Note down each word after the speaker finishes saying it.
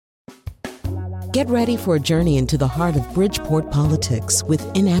Get ready for a journey into the heart of Bridgeport politics with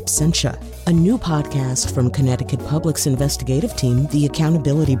In Absentia, a new podcast from Connecticut Public's investigative team, The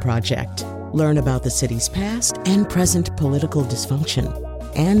Accountability Project. Learn about the city's past and present political dysfunction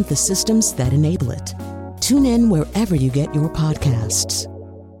and the systems that enable it. Tune in wherever you get your podcasts.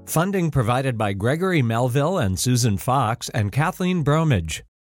 Funding provided by Gregory Melville and Susan Fox and Kathleen Bromage.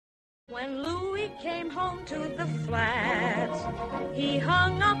 When Louis came home to the flats, he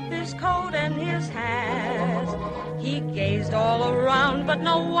hung up his coat and his hat. He gazed all around, but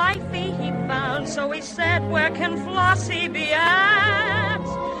no wifey he found, so he said, "Where can Flossie be at?"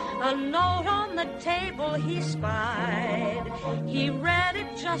 A note on the table he spied. He read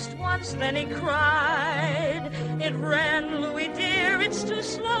it just once, then he cried. It ran, "Louis dear, it's too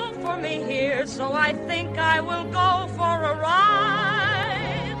slow for me here, so I think I will go for a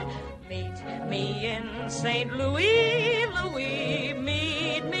ride. Meet me in St. Louis, Louis,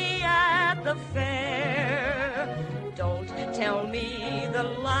 meet me at the fair. Don't tell me the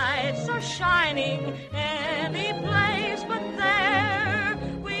lights are shining any place but there.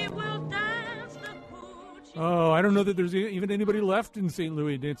 We will dance the hoochie." Oh, I don't know that there's even anybody left in St.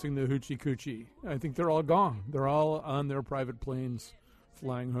 Louis dancing the hoochie coochie. I think they're all gone. They're all on their private planes,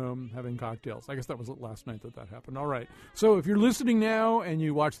 flying home, having cocktails. I guess that was last night that happened. All right. So if you're listening now and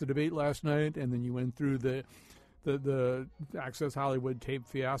you watched the debate last night and then you went through the Access Hollywood tape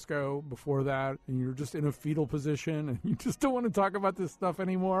fiasco before that and you're just in a fetal position and you just don't want to talk about this stuff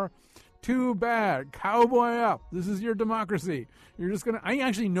anymore, too bad. Cowboy up. This is your democracy. You're just going to... I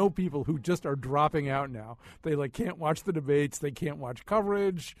actually know people who just are dropping out now. They can't watch the debates. They can't watch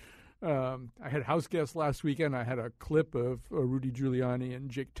coverage. I had house guests last weekend. I had a clip of Rudy Giuliani and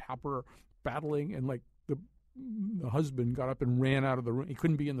Jake Tapper battling, and the husband got up and ran out of the room. He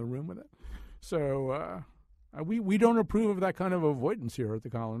couldn't be in the room with it. So we don't approve of that kind of avoidance here at the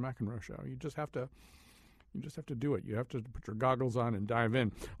Colin McEnroe Show. You just have to do it. You have to put your goggles on and dive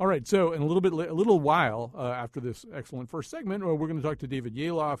in. All right. So in a little while after this excellent first segment, we're going to talk to David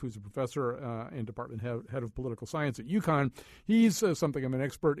Yaloff, who's a professor and department head of political science at UConn. He's something of an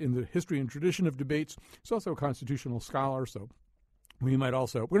expert in the history and tradition of debates. He's also a constitutional scholar. So we're going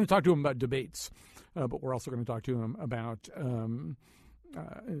to talk to him about debates, but we're also going to talk to him about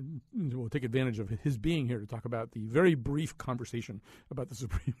we'll take advantage of his being here to talk about the very brief conversation about the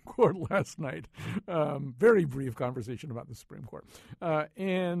Supreme Court last night. Very brief conversation about the Supreme Court.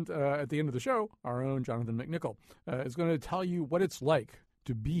 And at the end of the show, our own Jonathan McNichol is going to tell you what it's like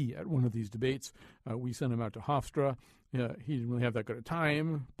to be at one of these debates. We sent him out to Hofstra. He didn't really have that good a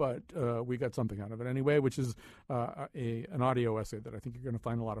time, but we got something out of it anyway, which is an audio essay that I think you're going to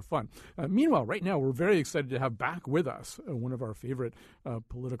find a lot of fun. Meanwhile, right now, we're very excited to have back with us one of our favorite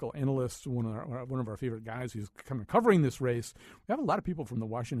political analysts, one of our favorite guys who's kind of covering this race. We have a lot of people from the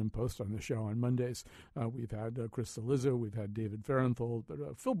Washington Post on the show on Mondays. We've had Chris Cillizza, we've had David Fahrenthold,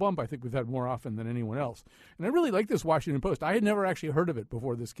 but Phil Bump I think we've had more often than anyone else. And I really like this Washington Post. I had never actually heard of it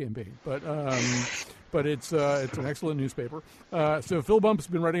before this campaign, but it's an excellent newspaper. So Phil Bump's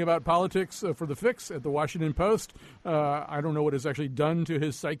been writing about politics for The Fix at the Washington Post. I don't know what has actually done to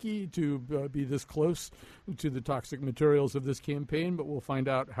his psyche to be this close to the toxic materials of this campaign, but we'll find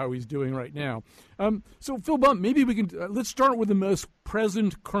out how he's doing right now. So Phil Bump, maybe we can let's start with the most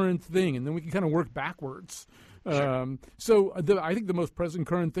present current thing, and then we can kind of work backwards. Sure. I think the most present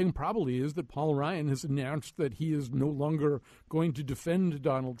current thing probably is that Paul Ryan has announced that he is no longer going to defend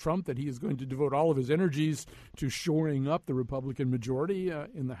Donald Trump, that he is going to devote all of his energies to shoring up the Republican majority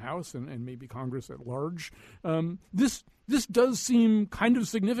in the House and maybe Congress at large. This does seem kind of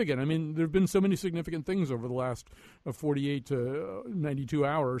significant. I mean, there have been so many significant things over the last 48 to 92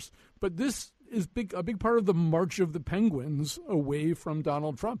 hours, but this is a big part of the march of the penguins away from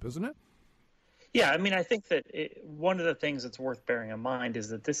Donald Trump, isn't it? Yeah, I mean, I think that one of the things that's worth bearing in mind is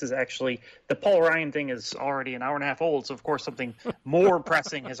that this is actually the Paul Ryan thing is already an hour and a half old. So, of course, something more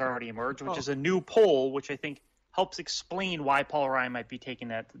pressing has already emerged, which is a new poll, which I think helps explain why Paul Ryan might be taking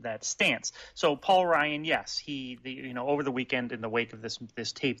that stance. So Paul Ryan, yes, over the weekend in the wake of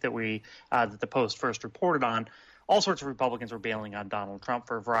this tape that that the Post first reported on, all sorts of Republicans were bailing on Donald Trump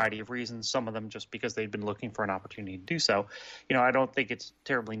for a variety of reasons, some of them just because they'd been looking for an opportunity to do so. I don't think it's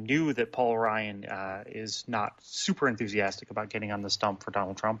terribly new that Paul Ryan is not super enthusiastic about getting on the stump for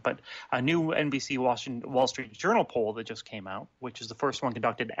Donald Trump, but a new NBC Wall Street Journal poll that just came out, which is the first one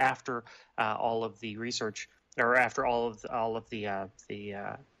conducted after all of the research or after all of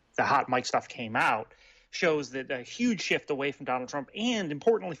the hot mic stuff came out, shows that a huge shift away from Donald Trump and,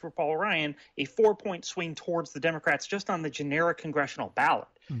 importantly for Paul Ryan, a 4-point swing towards the Democrats just on the generic congressional ballot,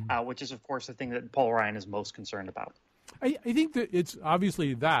 which is, of course, the thing that Paul Ryan is most concerned about. I think that it's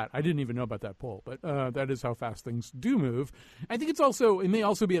obviously that. I didn't even know about that poll, but that is how fast things do move. I think it may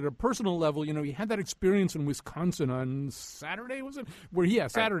also be at a personal level. You know, he had that experience in Wisconsin on Saturday, was it?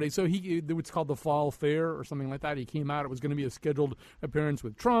 Saturday. Right. So it's called the Fall Fair or something like that. He came out. It was going to be a scheduled appearance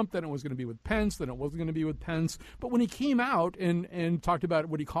with Trump. Then it was going to be with Pence. Then it wasn't going to be with Pence. But when he came out and talked about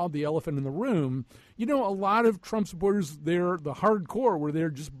what he called the elephant in the room, you know, a lot of Trump supporters there, the hardcore, were there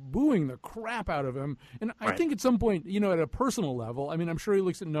just booing the crap out of him. And I think at some point, you know, at a personal level, I mean, I'm sure he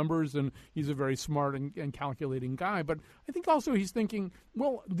looks at numbers and he's a very smart and calculating guy, but I think also he's thinking,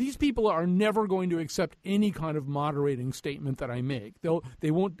 well, these people are never going to accept any kind of moderating statement that I make.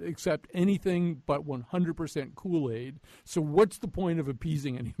 They won't accept anything but 100% Kool-Aid. So what's the point of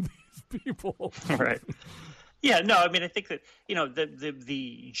appeasing any of these people? Right. Yeah, no, I mean, I think that, you know,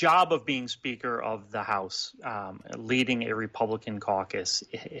 the job of being Speaker of the House, leading a Republican caucus,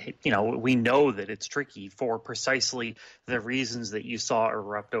 you know, we know that it's tricky for precisely the reasons that you saw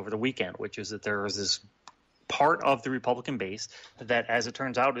erupt over the weekend, which is that there is this part of the Republican base that, as it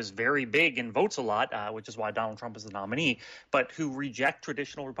turns out, is very big and votes a lot, which is why Donald Trump is the nominee, but who reject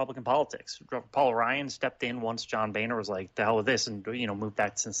traditional Republican politics. Paul Ryan stepped in once John Boehner was like, the hell with this, and, you know, moved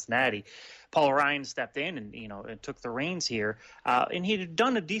back to Cincinnati. Paul Ryan stepped in and, you know, and took the reins here, and he had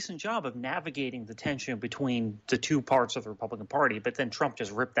done a decent job of navigating the tension between the two parts of the Republican Party, but then Trump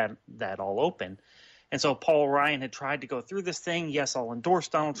just ripped that all open. And so Paul Ryan had tried to go through this thing. Yes, I'll endorse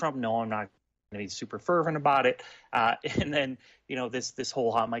Donald Trump. No, I'm not going to be super fervent about it. And then, you know, this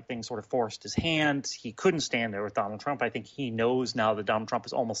whole hot mic thing sort of forced his hand. He couldn't stand there with Donald Trump. I think he knows now that Donald Trump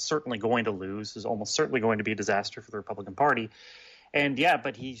is almost certainly going to lose, is almost certainly going to be a disaster for the Republican Party. And yeah,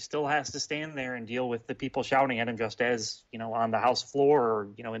 but he still has to stand there and deal with the people shouting at him, just as, you know, on the House floor or,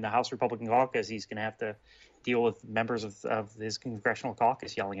 you know, in the House Republican caucus, he's going to have to deal with members of his congressional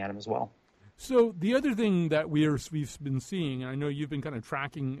caucus yelling at him as well. So the other thing that we've been seeing, and I know you've been kind of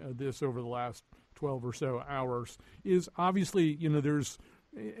tracking this over the last 12 or so hours, is obviously, you know,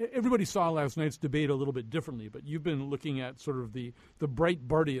 everybody saw last night's debate a little bit differently, but you've been looking at sort of the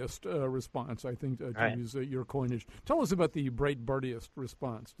Breitbartiest response, I think, to use your coinage. Tell us about the Breitbartiest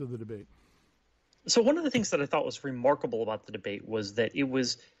response to the debate. So one of the things that I thought was remarkable about the debate was that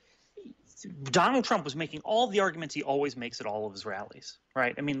Donald Trump was making all the arguments he always makes at all of his rallies,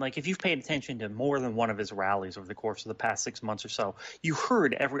 right? I mean, like, if you've paid attention to more than one of his rallies over the course of the past 6 months or so, you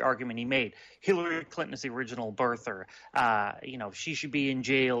heard every argument he made. Hillary Clinton is the original birther. You know, she should be in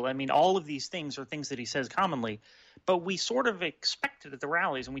jail. I mean, all of these things are things that he says commonly, but we sort of expect it at the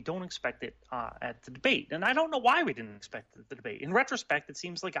rallies, and we don't expect it at the debate. And I don't know why we didn't expect it at the debate. In retrospect, it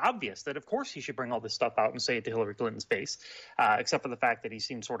seems like obvious that, of course, he should bring all this stuff out and say it to Hillary Clinton's face, except for the fact that he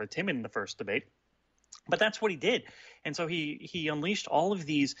seemed sort of timid in the first debate. But that's what he did. And so he unleashed all of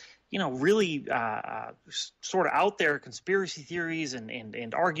these, you know, really sort of out there conspiracy theories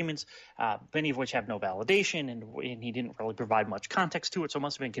and arguments, many of which have no validation, and he didn't really provide much context to it. So it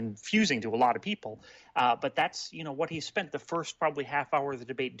must have been confusing to a lot of people. But that's, you know, what he spent the first probably half hour of the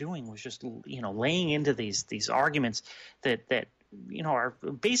debate doing, was just, you know, laying into these arguments that, you know, are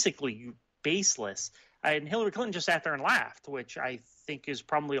basically baseless. And Hillary Clinton just sat there and laughed, which I think is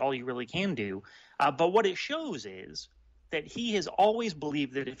probably all you really can do. But what it shows is that he has always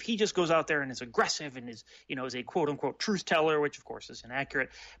believed that if he just goes out there and is aggressive and is, you know, is a quote unquote truth teller, which of course is inaccurate,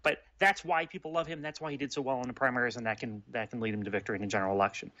 but that's why people love him. That's why he did so well in the primaries, and that can lead him to victory in the general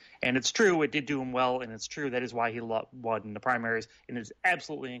election. And it's true, it did do him well, and it's true that is why he won in the primaries, and it's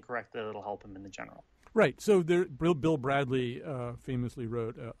absolutely incorrect that it'll help him in the general. Right. So Bill Bradley famously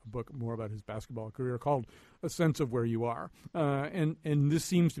wrote a book more about his basketball career called A Sense of Where You Are. And this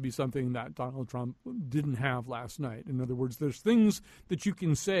seems to be something that Donald Trump didn't have last night. In other words, there's things that you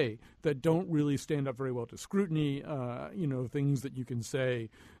can say that don't really stand up very well to scrutiny, you know, things that you can say,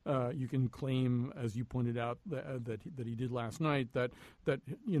 you can claim, as you pointed out, that he did last night, that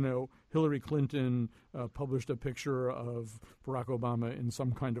you know, Hillary Clinton published a picture of Barack Obama in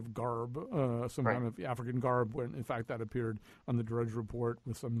some kind of garb, kind of African garb, when in fact that appeared on the Drudge Report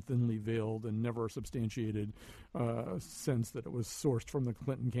with some thinly veiled and never substantiated sense that it was sourced from the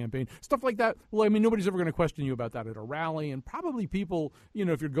Clinton campaign. Stuff like that. Well, I mean, nobody's ever going to question you about that at a rally, and probably people, you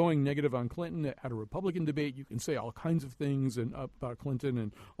know, if you're going negative on Clinton at a Republican debate, you can say all kinds of things about Clinton,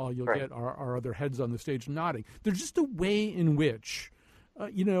 and all you'll get are other heads on the stage nodding. There's just a way in which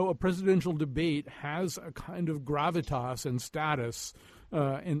you know, a presidential debate has a kind of gravitas and status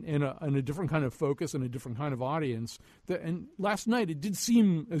and a different kind of focus and a different kind of audience. And last night it did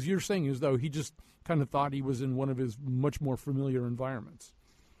seem, as you're saying, as though he just kind of thought he was in one of his much more familiar environments.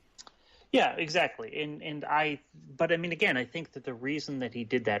 Yeah, exactly. But I mean, again, I think that the reason that he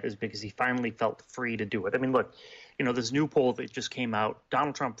did that is because he finally felt free to do it. I mean, look, this new poll that just came out,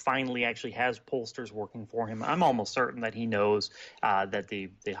 Donald Trump finally actually has pollsters working for him. I'm almost certain that he knows that the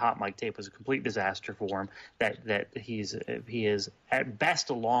hot mic tape was a complete disaster for him, that he is at best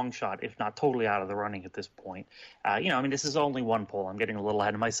a long shot, if not totally out of the running at this point. This is only one poll. I'm getting a little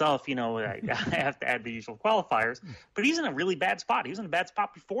ahead of myself. I have to add the usual qualifiers, but he's in a really bad spot. He was in a bad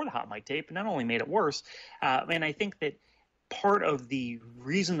spot before the hot mic tape, and that only made it worse. And I think that part of the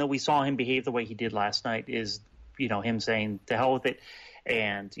reason that we saw him behave the way he did last night is, him saying to hell with it.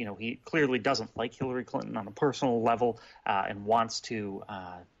 And, he clearly doesn't like Hillary Clinton on a personal level and wants to,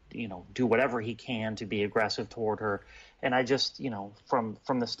 do whatever he can to be aggressive toward her. And I just,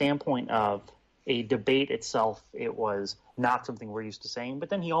 from the standpoint of a debate itself, it was not something we're used to saying. But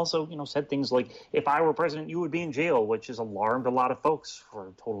then he also, said things like, if I were president, you would be in jail, which has alarmed a lot of folks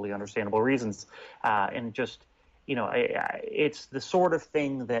for totally understandable reasons. And just, it's the sort of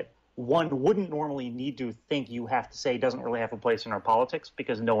thing that one wouldn't normally need to think you have to say doesn't really have a place in our politics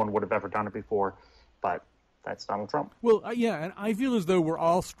because no one would have ever done it before. But that's Donald Trump. Well, and I feel as though we're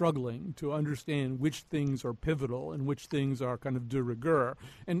all struggling to understand which things are pivotal and which things are kind of de rigueur.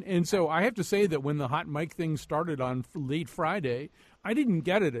 And so I have to say that when the hot mic thing started on late Friday, I didn't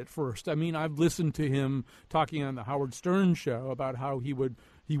get it at first. I mean, I've listened to him talking on the Howard Stern show about how he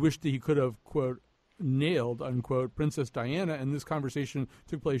wished that he could have, quote, nailed, unquote, Princess Diana, and this conversation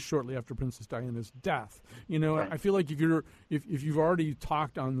took place shortly after Princess Diana's death. Right. I feel like if you've already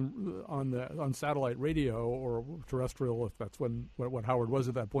talked on satellite radio or terrestrial, if that's what Howard was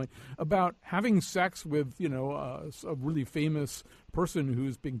at that point, about having sex with a really famous person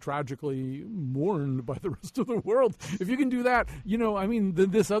who's being tragically mourned by the rest of the world, if you can do that,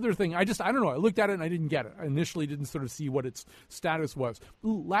 this other thing, I don't know. I looked at it and I didn't get it. I initially didn't sort of see what its status was.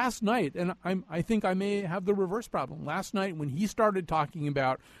 Last night, and I think I may have the reverse problem. Last night, when he started talking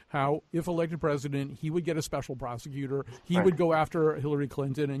about how, if elected president, he would get a special prosecutor, he would go after Hillary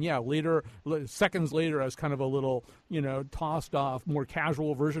Clinton, and later, seconds later, as kind of a little, tossed off, more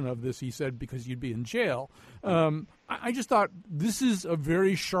casual version of this, he said, because you'd be in jail. I just thought this is a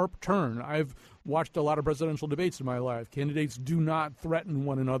very sharp turn. I've watched a lot of presidential debates in my life. Candidates do not threaten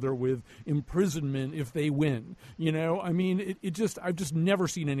one another with imprisonment if they win. I've just never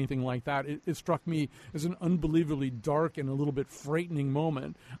seen anything like that. It struck me as an unbelievably dark and a little bit frightening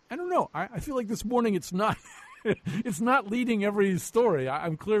moment. I don't know. I feel like this morning it's not it's not leading every story.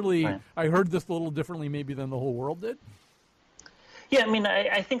 I'm clearly I heard this a little differently maybe than the whole world did. Yeah,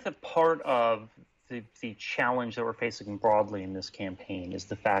 I think that part of the challenge that we're facing broadly in this campaign is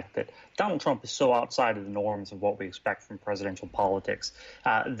the fact that Donald Trump is so outside of the norms of what we expect from presidential politics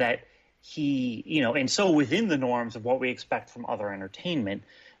that he, and so within the norms of what we expect from other entertainment,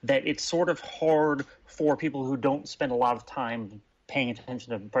 that it's sort of hard for people who don't spend a lot of time paying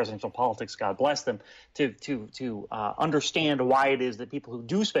attention to presidential politics, God bless them, to understand why it is that people who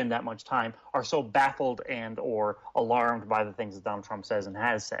do spend that much time are so baffled and or alarmed by the things that Donald Trump says and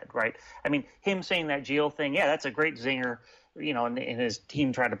has said, right? Him saying that jail thing, that's a great zinger, and his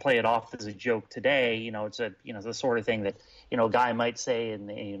team tried to play it off as a joke today. It's the sort of thing that, a guy might say in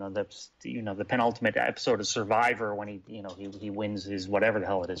the penultimate episode of Survivor when he wins his whatever the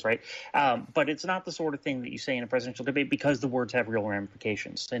hell it is, right? But it's not the sort of thing that you say in a presidential debate because the words have real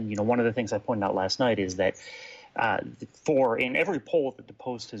ramifications. And, one of the things I pointed out last night is that in every poll that the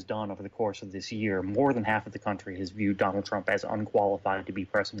Post has done over the course of this year, more than half of the country has viewed Donald Trump as unqualified to be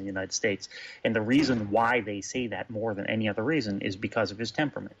president of the United States. And the reason why they say that more than any other reason is because of his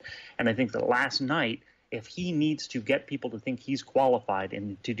temperament. And I think that last night, if he needs to get people to think he's qualified,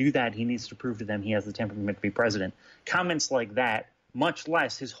 and to do that, he needs to prove to them he has the temperament to be president, comments like that, much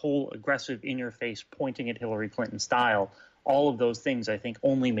less his whole aggressive in-your-face pointing at Hillary Clinton style, all of those things, I think,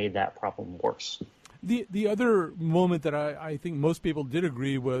 only made that problem worse. The other moment that I think most people did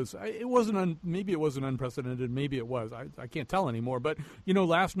agree was maybe it wasn't unprecedented, maybe it was. I can't tell anymore. But,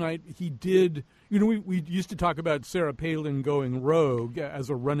 last night he did. We used to talk about Sarah Palin going rogue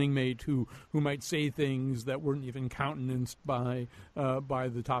as a running mate who might say things that weren't even countenanced by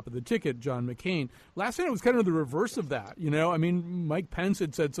the top of the ticket, John McCain. Last night it was kind of the reverse of that. Mike Pence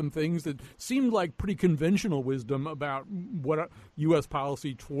had said some things that seemed like pretty conventional wisdom about what U.S.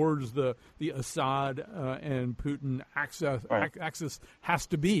 policy towards the Assad and Putin axis has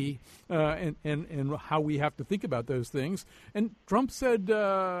to be, and how we have to think about those things. And Trump said,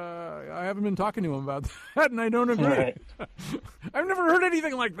 I haven't been talking to him about that, and I don't agree. Right. I've never heard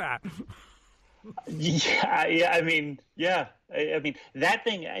anything like that. I mean, that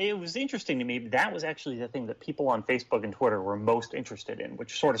thing, it was interesting to me. That was actually the thing that people on Facebook and Twitter were most interested in,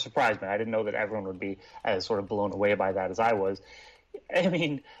 which sort of surprised me. I didn't know that everyone would be as sort of blown away by that as I was. I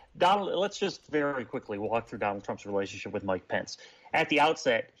mean, Donald. Let's just very quickly walk through Donald Trump's relationship with Mike Pence. At the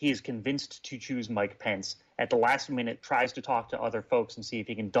outset, he is convinced to choose Mike Pence. At the last minute, tries to talk to other folks and see if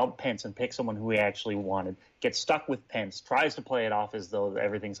he can dump Pence and pick someone who he actually wanted. Gets stuck with Pence, tries to play it off as though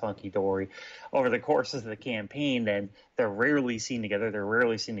everything's hunky-dory. Over the course of the campaign, then they're rarely seen together. They're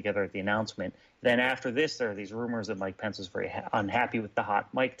rarely seen together at the announcement. Then after this, there are these rumors that Mike Pence is very unhappy with the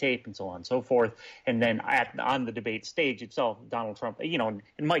hot mic tape and so on and so forth. And then on the debate stage itself, Donald Trump, and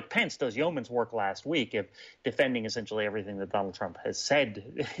Mike Pence does yeoman's work last week of defending essentially everything that Donald Trump has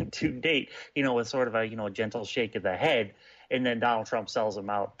said to date, with sort of a gentle shake of the head. And then Donald Trump sells him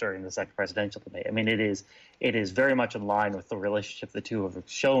out during the second presidential debate. I mean, it is very much in line with the relationship the two have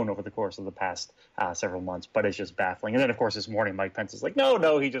shown over the course of the past several months, but it's just baffling. And then, of course, this morning, Mike Pence is like,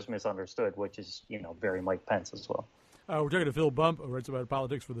 no, he just misunderstood, which is, very Mike Pence as well. We're talking to Phil Bump, who writes about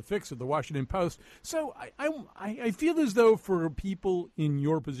politics for The Fix at the Washington Post. So I feel as though for people in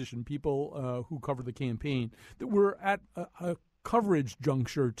your position, people who cover the campaign, that we're at a coverage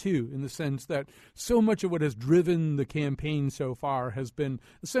juncture, too, in the sense that so much of what has driven the campaign so far has been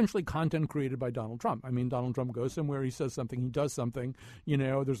essentially content created by Donald Trump. I mean, Donald Trump goes somewhere, he says something, he does something.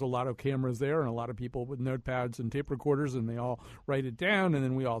 There's a lot of cameras there and a lot of people with notepads and tape recorders, and they all write it down, and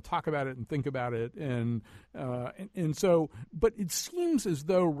then we all talk about it and think about it. And so, but it seems as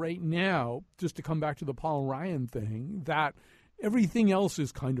though right now, just to come back to the Paul Ryan thing, that everything else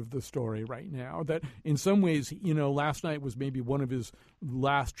is kind of the story right now. That in some ways, last night was maybe one of his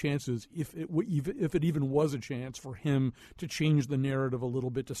last chances, if it even was a chance for him to change the narrative a little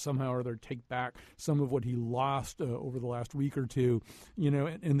bit, to somehow or other take back some of what he lost over the last week or two,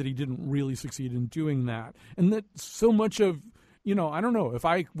 and that he didn't really succeed in doing that. And that so much of I don't know, if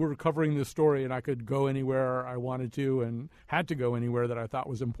I were covering this story and I could go anywhere I wanted to and had to go anywhere that I thought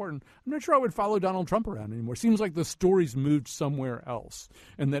was important, I'm not sure I would follow Donald Trump around anymore. It seems like the story's moved somewhere else,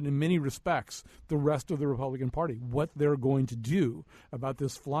 and that in many respects, the rest of the Republican Party, what they're going to do about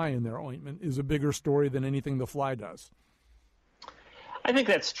this fly in their ointment, is a bigger story than anything the fly does. I think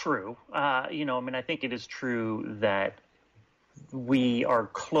that's true. I think it is true that we are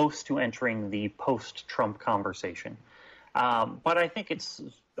close to entering the post-Trump conversation. But I think it's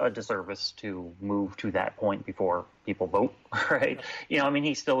a disservice to move to that point before people vote, right?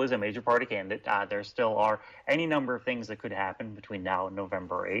 He still is a major party candidate. There still are any number of things that could happen between now and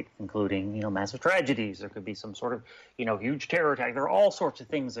November 8th, including, massive tragedies. There could be some sort of, huge terror attack. There are all sorts of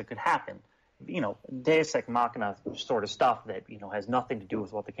things that could happen. Deus ex machina sort of stuff that, has nothing to do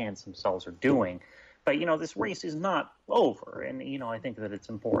with what the candidates themselves are doing. But, this race is not over. And, I think that it's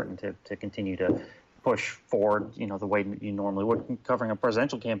important to continue to push forward, the way you normally would covering a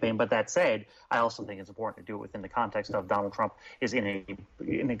presidential campaign. But that said, I also think it's important to do it within the context of Donald Trump is in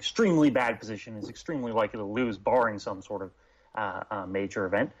an extremely bad position, is extremely likely to lose, barring some sort of major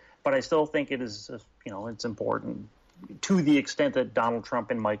event. But I still think it is, it's important to the extent that Donald Trump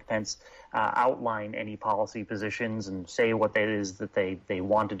and Mike Pence outline any policy positions and say what that is that they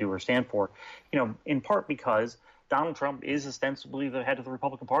want to do or stand for, in part because Donald Trump is ostensibly the head of the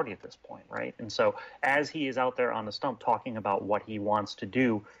Republican Party at this point, right? And so as he is out there on the stump talking about what he wants to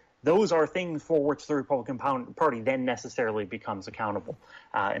do, those are things for which the Republican Party then necessarily becomes accountable.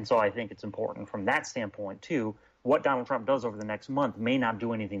 And so I think it's important from that standpoint, too. What Donald Trump does over the next month may not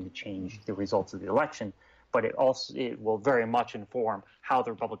do anything to change the results of the election, but it will very much inform how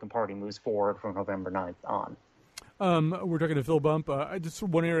the Republican Party moves forward from November 9th on. We're talking to Phil Bump. Just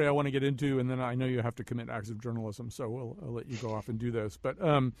one area I want to get into, and then I know you have to commit acts of journalism, so I'll let you go off and do those. But,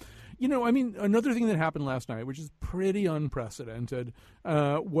 another thing that happened last night, which is pretty unprecedented,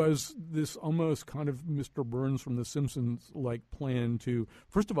 was this almost kind of Mr. Burns from The Simpsons-like plan to,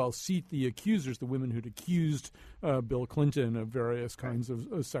 first of all, seat the accusers, the women who'd accused Bill Clinton of various kinds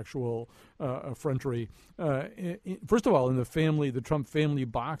of sexual effrontery. First of all, in the Trump family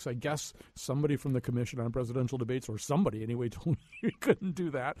box, I guess somebody from the Commission on Presidential Debates, or somebody anyway, told me he couldn't do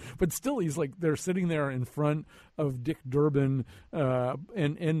that. But still, they're sitting there in front of Dick Durbin.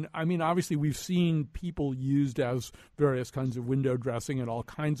 And I mean, obviously, we've seen people used as various kinds of window dressing at all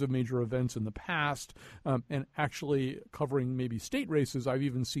kinds of major events in the past. And actually covering maybe state races, I've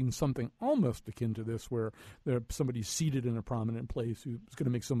even seen something almost akin to this where somebody's seated in a prominent place who's going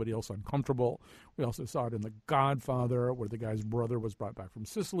to make somebody else uncomfortable. We also saw it in The Godfather, where the guy's brother was brought back from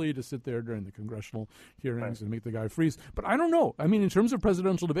Sicily to sit there during the congressional hearings and make the guy freeze. But I don't know. I mean, in terms of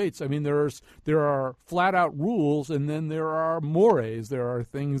presidential debates, I mean, there are flat-out rules, and then there are mores. There are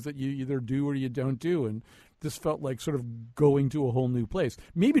things that you either do or you don't do, and this felt like sort of going to a whole new place,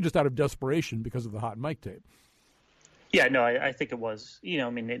 maybe just out of desperation because of the hot mic tape. Yeah, no, I think it was.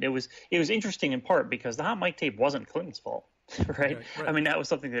 It was interesting in part because the hot mic tape wasn't Clinton's fault. right? Right. I mean, that was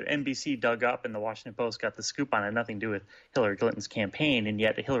something that NBC dug up and the Washington Post got the scoop on. It had nothing to do with Hillary Clinton's campaign, and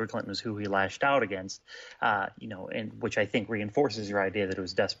yet Hillary Clinton was who he lashed out against, and which I think reinforces your idea that it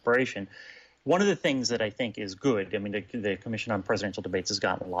was desperation. One of the things that I think is good, I mean, the Commission on Presidential Debates has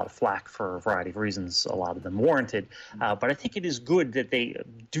gotten a lot of flack for a variety of reasons, a lot of them warranted, but I think it is good that they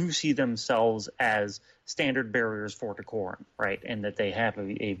do see themselves as standard barriers for decorum, right? And that they have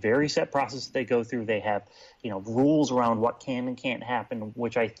a very set process that they go through. They have, rules around what can and can't happen,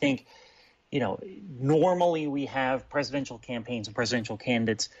 which I think, normally we have presidential campaigns and presidential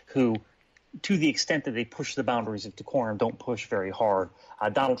candidates who, to the extent that they push the boundaries of decorum, don't push very hard.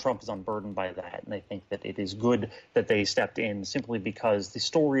 Donald Trump is unburdened by that, and I think that it is good that they stepped in simply because the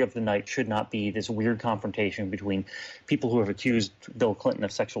story of the night should not be this weird confrontation between people who have accused Bill Clinton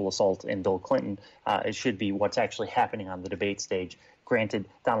of sexual assault and Bill Clinton. It should be what's actually happening on the debate stage. Granted,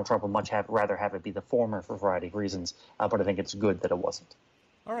 Donald Trump would much rather have it be the former for a variety of reasons, but I think it's good that it wasn't.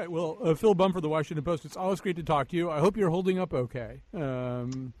 All right. Well, Phil Bumper, The Washington Post, it's always great to talk to you. I hope you're holding up okay. 4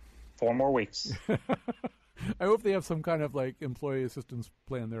 more weeks. I hope they have some kind of employee assistance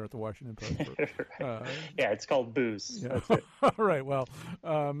plan there at the Washington Post. Yeah, it's called booze. Yeah. That's it. All right. Well,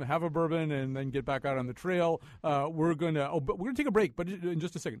 have a bourbon and then get back out on the trail. We're gonna take a break, but in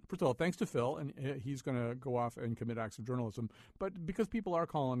just a second. First of all, thanks to Phil, and he's gonna go off and commit acts of journalism. But because people are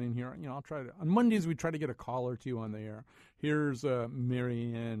calling in here, I'll try to. On Mondays, we try to get a call or two on the air. Here's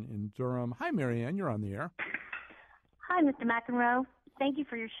Marianne in Durham. Hi, Marianne. You're on the air. Hi, Mr. McEnroe. Thank you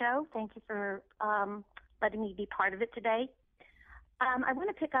for your show. Thank you for letting me be part of it today. I want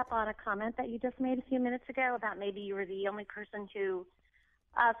to pick up on a comment that you just made a few minutes ago about maybe you were the only person who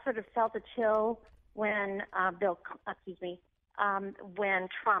sort of felt a chill when when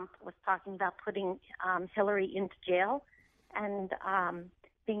Trump was talking about putting Hillary into jail and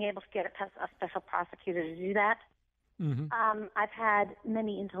being able to get a special prosecutor to do that. Mm-hmm. I've had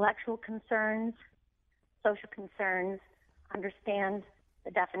many intellectual concerns, social concerns, understand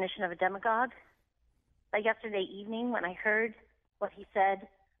the definition of a demagogue. But yesterday evening, when I heard what he said,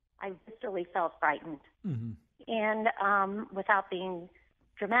 I viscerally felt frightened. Mm-hmm. And without being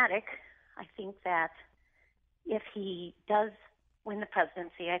dramatic, I think that if he does win the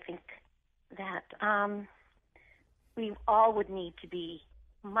presidency, I think that we all would need to be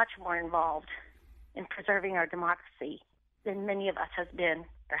much more involved in preserving our democracy than many of us have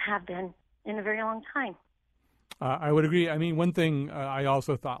been in a very long time. I would agree. I mean, one thing I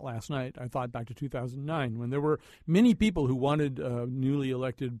also thought last night, I thought back to 2009 when there were many people who wanted newly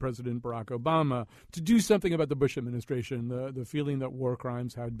elected President Barack Obama to do something about the Bush administration, the feeling that war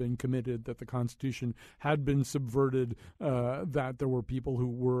crimes had been committed, that the Constitution had been subverted, that there were people who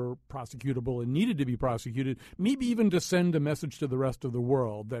were prosecutable and needed to be prosecuted, maybe even to send a message to the rest of the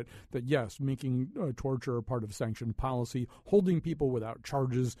world that yes, making torture a part of sanctioned policy, holding people without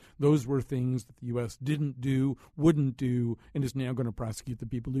charges, those were things that the U.S. didn't do, wouldn't do, and is now going to prosecute the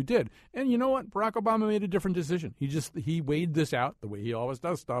people who did. And you know what? Barack Obama made a different decision. He weighed this out the way he always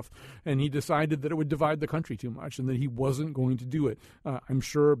does stuff, and he decided that it would divide the country too much and that he wasn't going to do it. I'm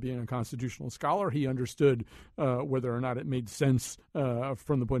sure, being a constitutional scholar, he understood whether or not it made sense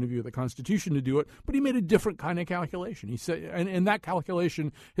from the point of view of the Constitution to do it, but he made a different kind of calculation. He said, and that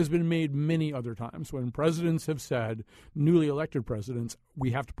calculation has been made many other times when presidents have said, newly elected presidents,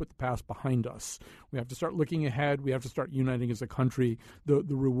 we have to put the past behind us. We have to start looking ahead. We have to start uniting as a country. The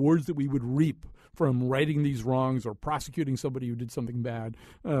rewards that we would reap from righting these wrongs or prosecuting somebody who did something bad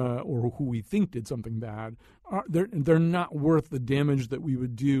or who we think did something bad, they're not worth the damage that we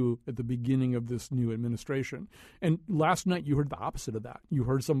would do at the beginning of this new administration. And last night you heard the opposite of that. You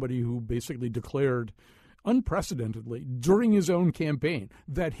heard somebody who basically declared unprecedentedly during his own campaign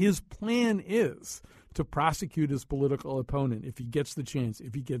that his plan is to prosecute his political opponent if he gets the chance,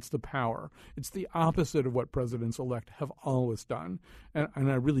 if he gets the power. It's the opposite of what presidents-elect have always done, and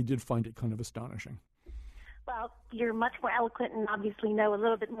I really did find it kind of astonishing. Well, you're much more eloquent and obviously know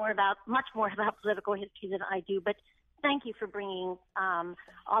much more about political history than I do, but thank you for bringing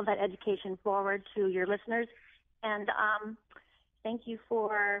all that education forward to your listeners, and thank you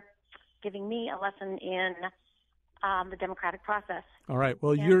for giving me a lesson in the democratic process. All right.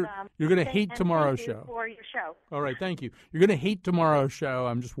 Well, you're going to hate tomorrow's show. Thank you for your show. All right. Thank you. You're going to hate tomorrow's show.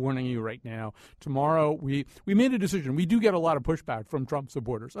 I'm just warning you right now. Tomorrow, we made a decision. We do get a lot of pushback from Trump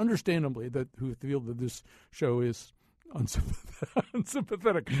supporters, understandably, who feel that this show is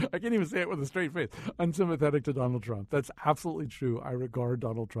unsympathetic. I can't even say it with a straight face. Unsympathetic to Donald Trump. That's absolutely true. I regard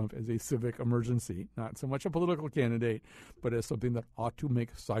Donald Trump as a civic emergency, not so much a political candidate, but as something that ought to make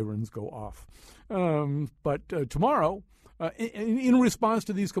sirens go off. But tomorrow, in response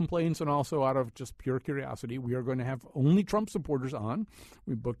to these complaints and also out of just pure curiosity, we are going to have only Trump supporters on.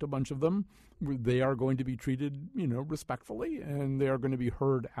 We booked a bunch of them. They are going to be treated, respectfully, and they are going to be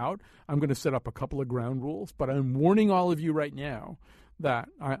heard out. I'm going to set up a couple of ground rules, but I'm warning all of you right now that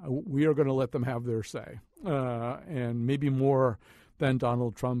we are going to let them have their say, and maybe more than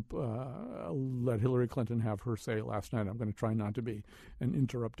Donald Trump let Hillary Clinton have her say last night. I'm going to try not to be an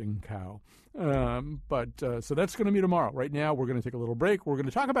interrupting cow. So that's going to be tomorrow. Right now, we're going to take a little break. We're going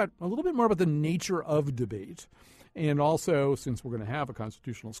to talk about a little bit more about the nature of debate. And also, since we're going to have a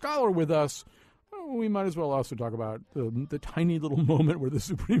constitutional scholar with us, we might as well also talk about the tiny little moment where the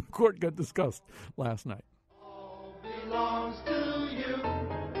Supreme Court got discussed last night. All belongs to you.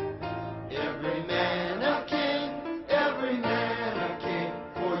 Every man a king, every man a king,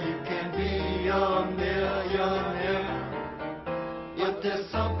 for you can be a millionaire. If there's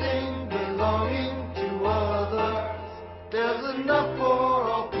something belonging to others, there's enough for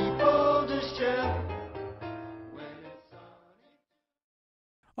all people to share.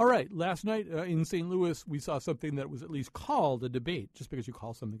 All right, last night in St. Louis, we saw something that was at least called a debate. Just because you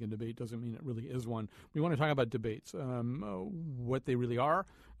call something a debate doesn't mean it really is one. We want to talk about debates, what they really are,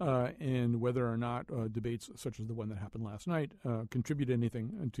 and whether or not debates such as the one that happened last night contribute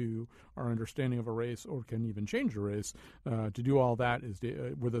anything to our understanding of a race or can even change a race. To do all that is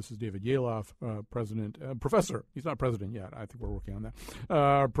with us is David Yaloff, professor. He's not president yet. I think we're working on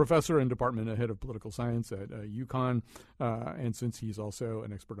that. Professor and department head of political science at UConn, and since he's also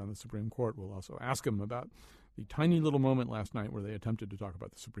an expert on the Supreme Court, we'll also ask him about the tiny little moment last night where they attempted to talk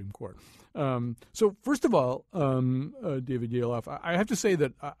about the Supreme Court. So first of all, David Yaloff, I have to say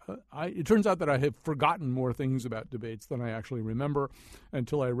that it turns out that I have forgotten more things about debates than I actually remember.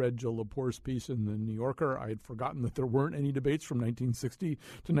 Until I read Jill Lepore's piece in the New Yorker, I had forgotten that there weren't any debates from 1960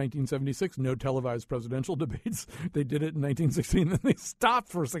 to 1976, no televised presidential debates. They did it in 1916, and they stopped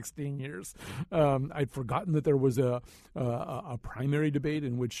for 16 years. I'd forgotten that there was a primary debate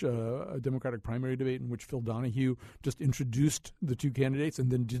in which, a Democratic primary debate in which Phil Donahue just introduced the two candidates and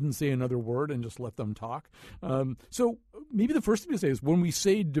then didn't say another word and just let them talk. So maybe the first thing to say is when we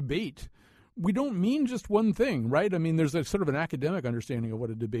say debate, we don't mean just one thing, right? I mean, there's a sort of an academic understanding of what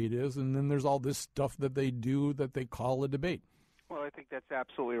a debate is, and then there's all this stuff that they do that they call a debate. Well, I think that's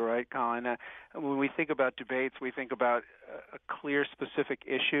absolutely right, Colin. When we think about debates, we think about a clear, specific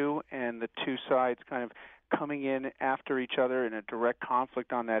issue and the two sides kind of coming in after each other in a direct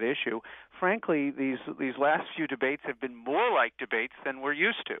conflict on that issue. Frankly, these last few debates have been more like debates than we're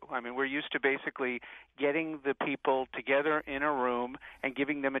used to. I mean, we're used to basically getting the people together in a room and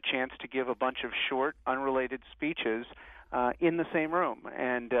giving them a chance to give a bunch of short, unrelated speeches in the same room.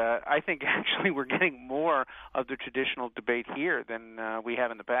 And I think actually we're getting more of the traditional debate here than we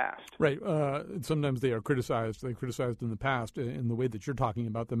have in the past. Right. Sometimes they are criticized. They're criticized in the past in the way that you're talking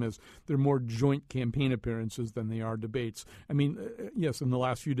about them as they're more joint campaign appearances than they are debates. I mean, yes, in the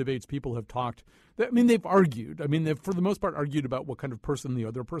last few debates, people have talked. I mean, they've argued. I mean, they've, for the most part, argued about what kind of person the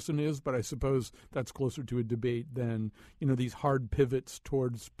other person is, but I suppose that's closer to a debate than, these hard pivots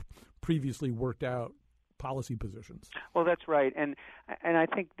towards previously worked out policy positions. Well, that's right, and I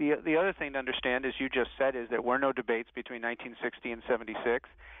think the other thing to understand, as you just said, is there were no debates between 1960 and 76,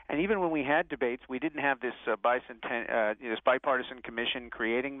 and even when we had debates, we didn't have this bipartisan commission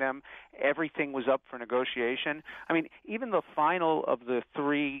creating them. Everything was up for negotiation. I mean, even the final of the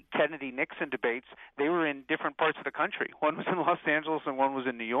three Kennedy-Nixon debates, they were in different parts of the country. One was in Los Angeles and one was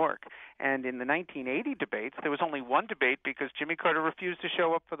in New York. And in the 1980 debates, there was only one debate because Jimmy Carter refused to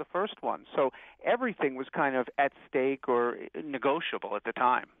show up for the first one. So everything was kind of at stake or negotiable at the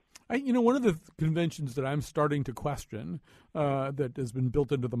time. One of the conventions that I'm starting to question that has been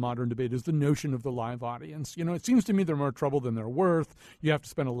built into the modern debate is the notion of the live audience. It seems to me they're more trouble than they're worth. You have to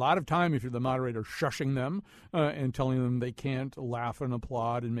spend a lot of time, if you're the moderator, shushing them and telling them they can't laugh and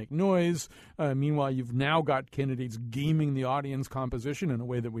applaud and make noise. Meanwhile, you've now got candidates gaming the audience composition in a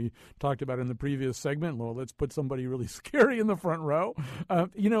way that we talked about in the previous segment. Well, let's put somebody really scary in the front row.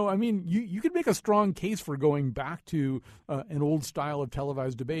 You could make a strong case for going back to an old style of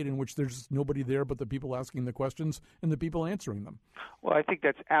televised debate in which there's nobody there but the people asking the questions and the people answering them. Well, I think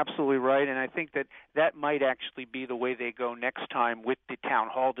that's absolutely right, and I think that might actually be the way they go next time with the town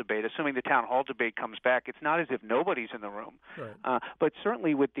hall debate. Assuming the town hall debate comes back, it's not as if nobody's in the room. Right. But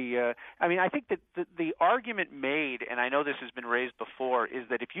certainly with I think that the argument made, and I know this has been raised before, is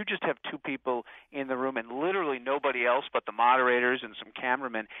that if you just have two people in the room and literally nobody else else but the moderators and some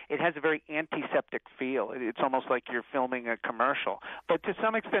cameramen. It has a very antiseptic feel. It's almost like you're filming a commercial. But to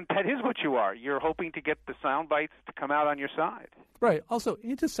some extent, that is what you are. You're hoping to get the sound bites to come out on your side. Right. Also,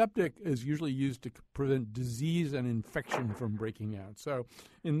 antiseptic is usually used to prevent disease and infection from breaking out. So,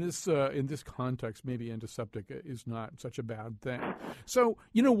 in this context, maybe antiseptic is not such a bad thing. So,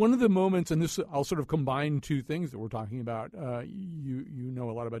 one of the moments, and this I'll sort of combine two things that we're talking about. You know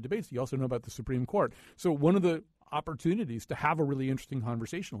a lot about debates. You also know about the Supreme Court. So, one of the opportunities to have a really interesting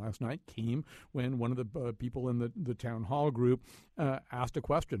conversation last night came when one of the people in the town hall group asked a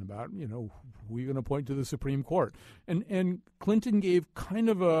question about, who are you going to appoint to the Supreme Court? And Clinton gave kind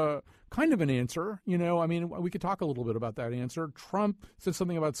of an answer. We could talk a little bit about that answer. Trump said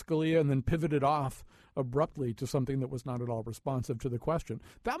something about Scalia and then pivoted off abruptly to something that was not at all responsive to the question.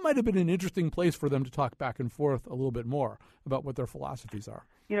 That might have been an interesting place for them to talk back and forth a little bit more about what their philosophies are.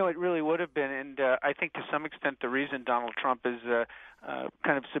 It really would have been, and I think to some extent the reason Donald Trump has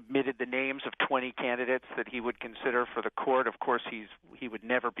kind of submitted the names of 20 candidates that he would consider for the court. Of course, he would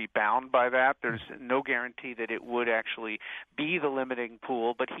never be bound by that. There's no guarantee that it would actually be the limiting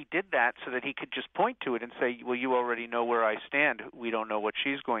pool, but he did that so that he could just point to it and say, well, you already know where I stand. We don't know what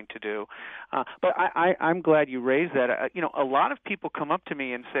she's going to do. But I'm glad you raised that. A lot of people come up to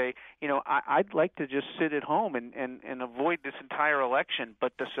me and say, I'd like to just sit at home and avoid this entire election,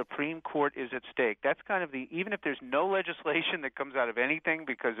 but the Supreme Court is at stake. That's kind of even if there's no legislation that comes out of anything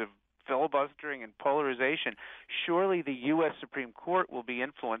because of filibustering and polarization, surely the U.S. Supreme Court will be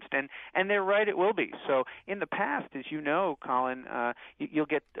influenced, and they're right, it will be. So in the past, as you know, Colin, you'll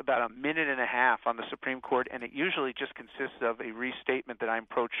get about a minute and a half on the Supreme Court, and it usually just consists of a restatement that I'm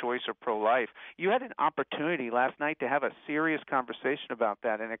pro-choice or pro-life. You had an opportunity last night to have a serious conversation about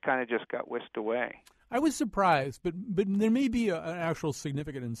that, and it kind of just got whisked away. I was surprised, but there may be an actual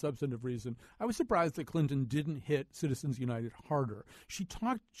significant and substantive reason. I was surprised that Clinton didn't hit Citizens United harder. She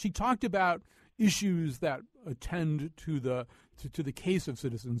talked about issues that attend to the case of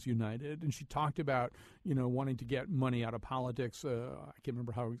Citizens United, and she talked about wanting to get money out of politics. I can't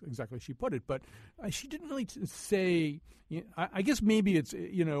remember how exactly she put it, but she didn't really say. I guess maybe it's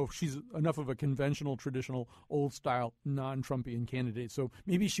she's enough of a conventional, traditional, old-style, non-Trumpian candidate, so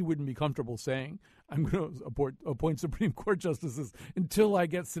maybe she wouldn't be comfortable saying, I'm going to appoint Supreme Court justices until I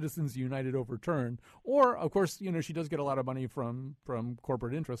get Citizens United overturned. Or, of course, she does get a lot of money from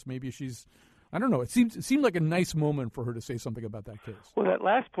corporate interests. Maybe she's, I don't know. It seemed like a nice moment for her to say something about that case. Well, that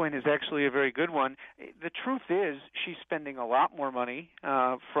last point is actually a very good one. The truth is she's spending a lot more money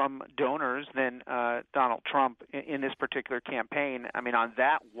from donors than Donald Trump in this particular campaign. I mean, on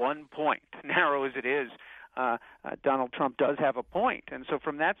that one point, narrow as it is, Donald Trump does have a point. And so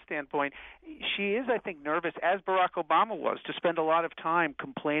from that standpoint, she is, I think, nervous, as Barack Obama was, to spend a lot of time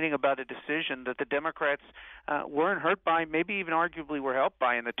complaining about a decision that the Democrats weren't hurt by, maybe even arguably were helped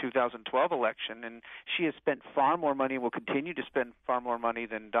by in the 2012 election. And she has spent far more money and will continue to spend far more money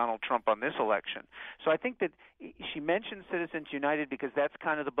than Donald Trump on this election. So I think that she mentioned Citizens United because that's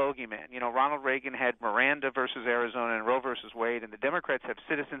kind of the bogeyman. Ronald Reagan had Miranda versus Arizona and Roe versus Wade, and the Democrats have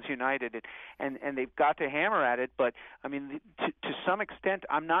Citizens United, and they've got to hammer at it. But, I mean, to some extent,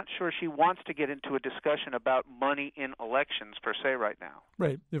 I'm not sure she wants to get into a discussion about money in elections per se right now.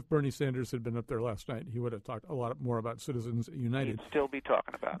 Right. If Bernie Sanders had been up there last night, he would have talked a lot more about Citizens United. He'd still be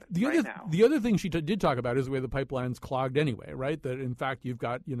talking about it now. The other thing she did talk about is the way the pipeline's clogged anyway, right? That, in fact, you've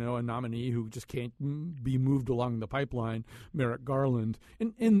got, a nominee who just can't be moved along the pipeline, Merrick Garland.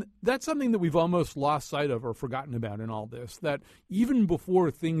 And that's something that we've almost lost sight of or forgotten about in all this, that even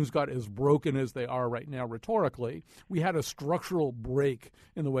before things got as broken as they are right now rhetorically, we had a structural break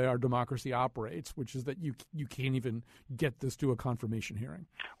in the way our democracy operates, which is that you can't even get this to a confirmation hearing.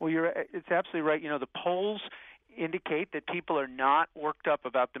 Well, it's absolutely right. The polls indicate that people are not worked up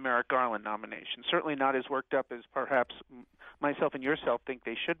about the Merrick Garland nomination, certainly not as worked up as perhaps myself and yourself think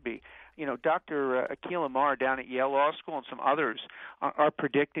they should be. Dr. Akhil Amar down at Yale Law School and some others are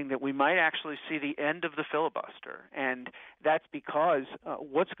predicting that we might actually see the end of the filibuster. And that's because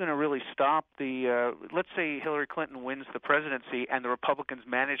what's going to really stop let's say Hillary Clinton wins the presidency and the Republicans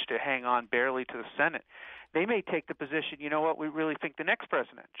manage to hang on barely to the Senate. They may take the position, we really think the next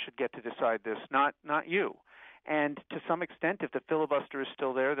president should get to decide this, not you. And to some extent, if the filibuster is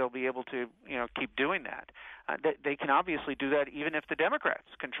still there, they'll be able to, keep doing that. They can obviously do that even if the Democrats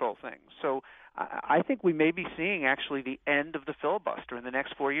control things. So I think we may be seeing actually the end of the filibuster in the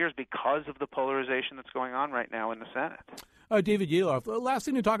next 4 years because of the polarization that's going on right now in the Senate. David Yaloff, last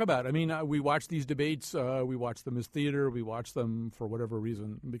thing to talk about. I mean, we watch these debates. We watch them as theater. We watch them for whatever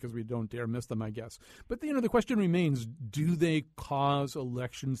reason because we don't dare miss them, I guess. But, the question remains, do they cause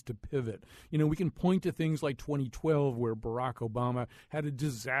elections to pivot? We can point to things like 2012 where Barack Obama had a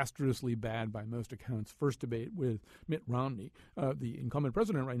disastrously bad, by most accounts, first debate with Mitt Romney. The incumbent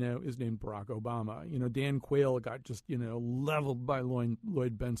president right now is named Barack Obama. Dan Quayle got just, leveled by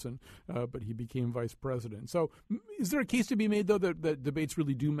Lloyd Benson, but he became vice president. So is there a case to be made, though, that debates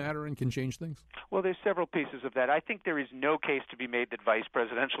really do matter and can change things? Well, there's several pieces of that. I think there is no case to be made that vice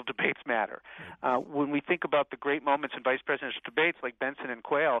presidential debates matter. When we think about the great moments in vice presidential debates like Benson and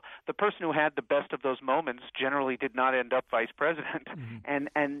Quayle, the person who had the best of those moments generally did not end up vice president. Mm-hmm.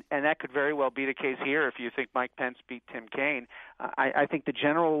 And that could very well be the case here if you think Mike Pence beat Tim Kaine. I think the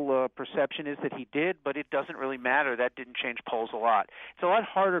general perception is that he did, but it doesn't really matter. That didn't change polls a lot. It's a lot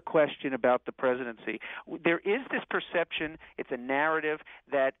harder question about the presidency. There is this perception, it's a narrative,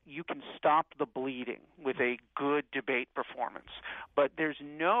 that you can stop the bleeding with a good debate performance. But there's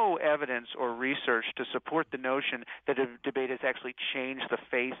no evidence or research to support the notion that a debate has actually changed the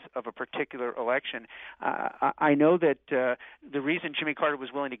face of a particular election. I know that the reason Jimmy Carter was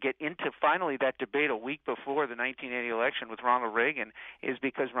willing to get into finally that debate a week before the 1980 election with Ronald Reagan is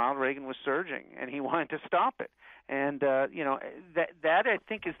because Ronald Reagan was surging and he wanted to stop it. And, that I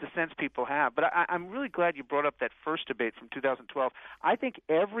think is the sense people have. But I'm really glad you brought up that first debate from 2012. I think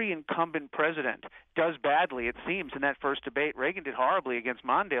every incumbent president does badly, it seems, in that first debate. Reagan did horribly against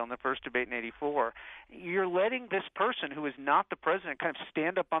Mondale in the first debate in 84. You're letting this person who is not the president kind of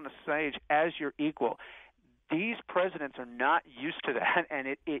stand up on the stage as your equal. These presidents are not used to that, and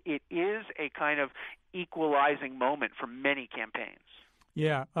it is a kind of equalizing moment for many campaigns.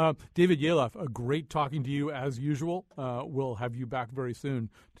 Yeah. David Yaloff, great talking to you as usual. We'll have you back very soon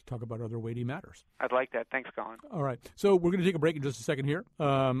to talk about other weighty matters. I'd like that. Thanks, Colin. All right. So we're going to take a break in just a second here.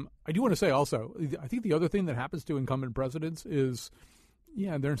 I do want to say also, I think the other thing that happens to incumbent presidents is,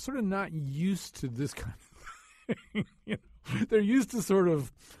 they're sort of not used to this kind of thing. They're used to sort of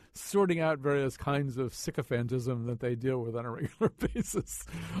sorting out various kinds of sycophantism that they deal with on a regular basis.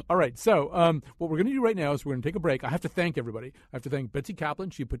 All right, so what we're going to do right now is we're going to take a break. I have to thank everybody. I have to thank Betsy Kaplan.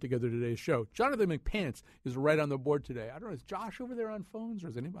 She put together today's show. Jonathan McPants is right on the board today. I don't know, is Josh over there on phones or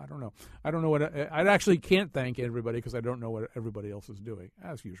is anybody? I don't know. I don't know what I actually can't thank everybody because I don't know what everybody else is doing,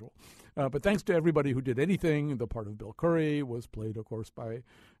 as usual. But thanks to everybody who did anything. The part of Bill Curry was played, of course, by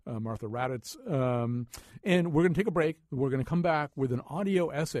Martha Raddatz. And we're going to take a break. We're going to come back with an audio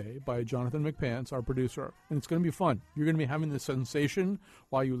essay by Jonathan McPants, our producer. And it's going to be fun. You're going to be having this sensation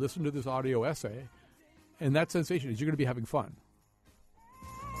while you listen to this audio essay. And that sensation is you're going to be having fun.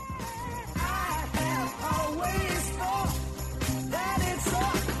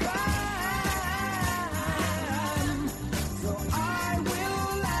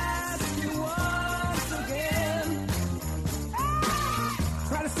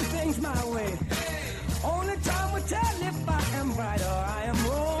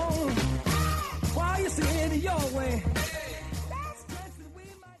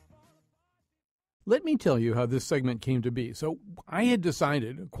 Let me tell you how this segment came to be. So I had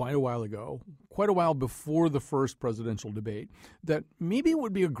decided quite a while ago, quite a while before the first presidential debate, that maybe it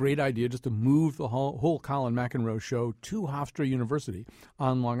would be a great idea just to move the whole Colin McEnroe show to Hofstra University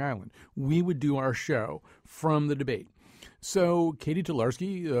on Long Island. We would do our show from the debate. So Katie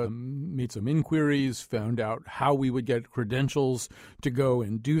Tolarski made some inquiries, found out how we would get credentials to go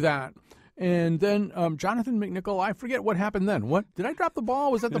and do that. And then Jonathan McNichol, I forget what happened then. What? Did I drop the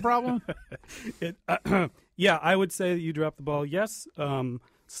ball? Was that the problem? Yeah, I would say that you dropped the ball, yes. Some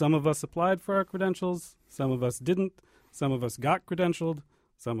of us applied for our credentials. Some of us didn't. Some of us got credentialed.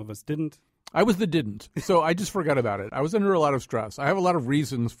 Some of us didn't. I was the didn't, so I just forgot about it. I was under a lot of stress. I have a lot of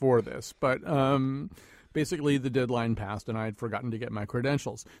reasons for this, but basically the deadline passed and I had forgotten to get my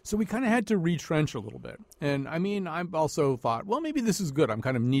credentials. So we kind of had to retrench a little bit. And I mean, I also thought, well, maybe this is good. I'm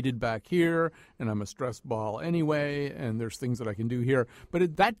kind of needed back here and I'm a stress ball anyway, and there's things that I can do here.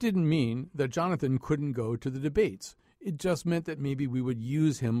 But that didn't mean that Jonathan couldn't go to the debates. It just meant that maybe we would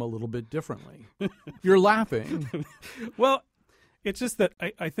use him a little bit differently. You're laughing. Well, it's just that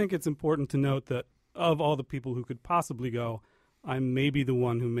I think it's important to note that of all the people who could possibly go, I'm maybe the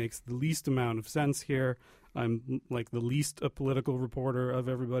one who makes the least amount of sense here. I'm like the least a political reporter of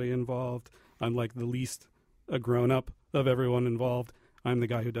everybody involved. I'm like the least a grown-up of everyone involved. I'm the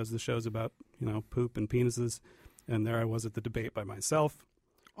guy who does the shows about, poop and penises. And there I was at the debate by myself.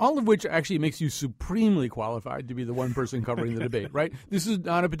 All of which actually makes you supremely qualified to be the one person covering the debate, right? This is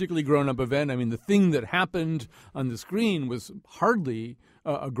not a particularly grown-up event. I mean, the thing that happened on the screen was hardly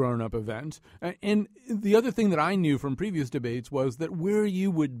a grown-up event. And the other thing that I knew from previous debates was that where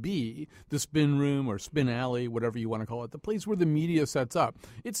you would be, the spin room or spin alley, whatever you want to call it, the place where the media sets up,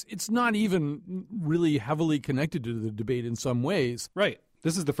 it's not even really heavily connected to the debate in some ways. Right.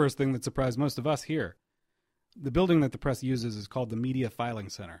 This is the first thing that surprised most of us here. The building that the press uses is called the Media Filing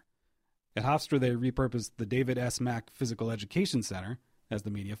Center. At Hofstra, they repurposed the David S. Mack Physical Education Center as the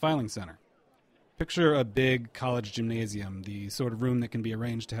Media Filing Center. Picture a big college gymnasium, the sort of room that can be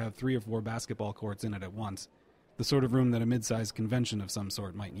arranged to have 3 or 4 basketball courts in it at once, the sort of room that a mid-sized convention of some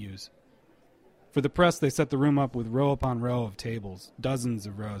sort might use. For the press, they set the room up with row upon row of tables, dozens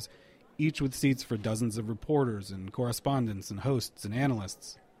of rows, each with seats for dozens of reporters and correspondents and hosts and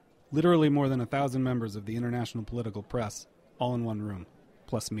analysts. Literally more than 1,000 members of the international political press, all in one room,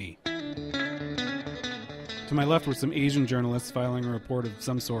 plus me. To my left were some Asian journalists filing a report of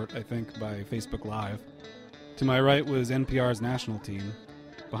some sort, I think, by Facebook Live. To my right was NPR's national team.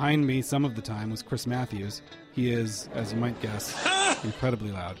 Behind me, some of the time, was Chris Matthews. He is, as you might guess,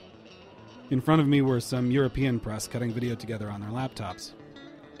 incredibly loud. In front of me were some European press cutting video together on their laptops.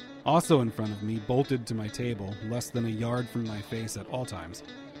 Also in front of me, bolted to my table, less than a yard from my face at all times,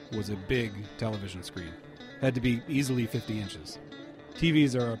 was a big television screen. Had to be easily 50 inches.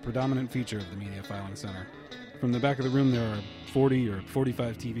 TVs are a predominant feature of the Media Filing Center. From the back of the room there are 40 or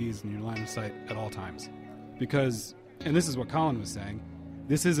 45 TVs in your line of sight at all times. Because, and this is what Colin was saying,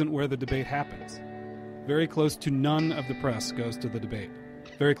 this isn't where the debate happens. Very close to none of the press goes to the debate.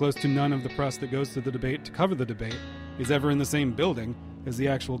 Very close to none of the press that goes to the debate to cover the debate is ever in the same building as the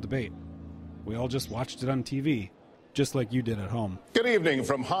actual debate. We all just watched it on TV. Just like you did at home. Good evening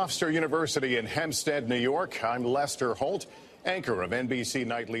from Hofstra University in Hempstead, New York. I'm Lester Holt, anchor of NBC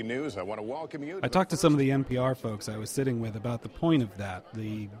Nightly News. I want to welcome you. I talked to some of the NPR folks I was sitting with about the point of that,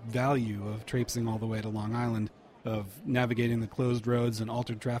 the value of traipsing all the way to Long Island, of navigating the closed roads and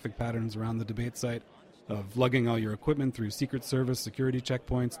altered traffic patterns around the debate site, of lugging all your equipment through Secret Service security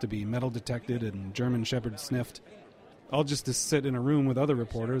checkpoints to be metal detected and German Shepherd sniffed, all just to sit in a room with other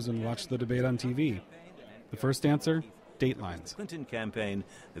reporters and watch the debate on TV. The first answer, datelines. Clinton campaign,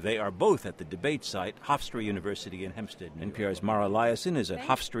 they are both at the debate site, Hofstra University in Hempstead. NPR's Mara Eliason is at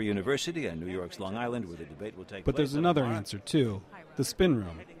Hofstra University on New York's Long Island, where the debate will take place. But there's another answer, too, the spin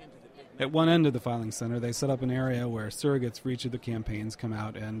room. At one end of the filing center, they set up an area where surrogates for each of the campaigns come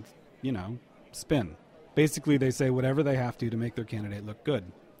out and, spin. Basically, they say whatever they have to make their candidate look good.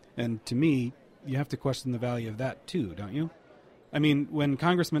 And to me, you have to question the value of that, too, don't you? I mean, when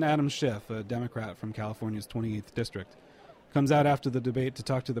Congressman Adam Schiff, a Democrat from California's 28th District, comes out after the debate to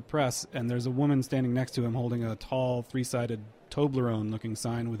talk to the press, and there's a woman standing next to him holding a tall, 3-sided Toblerone-looking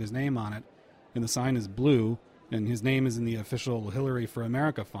sign with his name on it, and the sign is blue, and his name is in the official Hillary for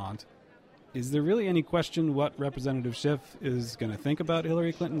America font, is there really any question what Representative Schiff is going to think about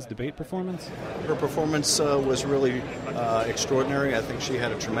Hillary Clinton's debate performance? Her performance was really extraordinary. I think she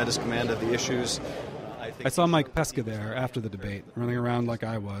had a tremendous command of the issues. I saw Mike Pesca there after the debate, running around like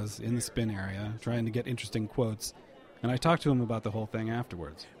I was, in the spin area, trying to get interesting quotes, and I talked to him about the whole thing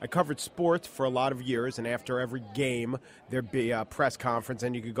afterwards. I covered sports for a lot of years, and after every game, there'd be a press conference,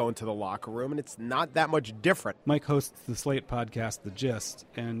 and you could go into the locker room, and it's not that much different. Mike hosts the Slate podcast, The Gist,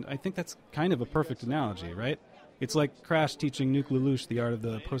 and I think that's kind of a perfect analogy, right? It's like Crash teaching Nuke Lelouch the art of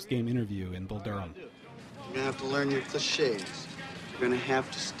the post-game interview in Bull Durham. You're going to have to learn your cliches. You're going to have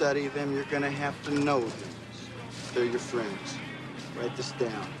to study them. You're going to have to know them. They're your friends. Write this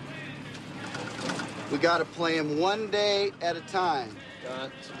down. We got to play them one day at a time. Got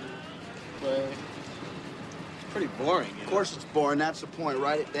to play. It's pretty boring. Of course it's boring. That's the point.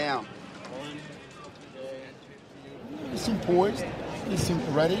 Write it down. You seem poised. You seem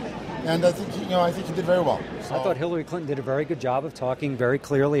ready. And I think he did very well. So. I thought Hillary Clinton did a very good job of talking very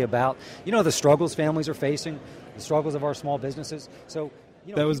clearly about, the struggles families are facing, the struggles of our small businesses. So,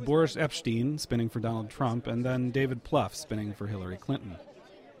 that was Boris Epshteyn spinning for Donald Trump, and then David Plouffe spinning for Hillary Clinton.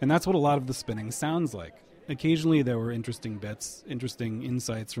 And that's what a lot of the spinning sounds like. Occasionally there were interesting bits, interesting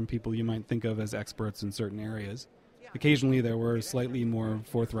insights from people you might think of as experts in certain areas. Occasionally there were slightly more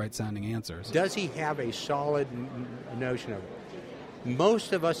forthright-sounding answers. Does he have a solid notion of it?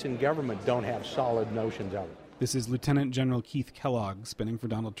 Most of us in government don't have solid notions of it. This is Lieutenant General Keith Kellogg spinning for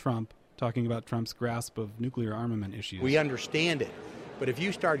Donald Trump, talking about Trump's grasp of nuclear armament issues. We understand it. But if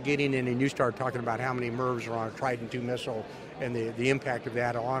you start getting in and you start talking about how many MIRVs are on a Trident II missile and the impact of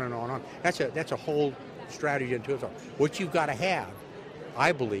that on and on, that's a whole strategy into itself. What you've got to have,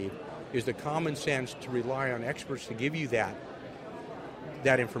 I believe, is the common sense to rely on experts to give you that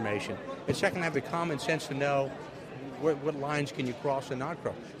that information. And second, have the common sense to know what lines can you cross and not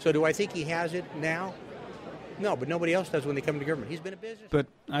cross. So do I think he has it now? No, but nobody else does when they come to government. He's been a business. But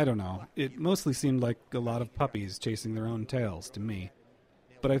I don't know. It mostly seemed like a lot of puppies chasing their own tails to me.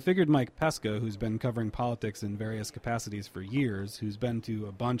 But I figured Mike Pesca, who's been covering politics in various capacities for years, who's been to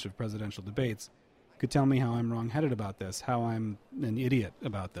a bunch of presidential debates, could tell me how I'm wrong-headed about this, how I'm an idiot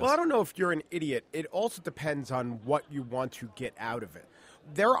about this. Well, I don't know if you're an idiot. It also depends on what you want to get out of it.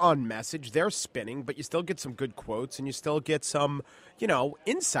 They're on message, they're spinning, but you still get some good quotes and you still get some,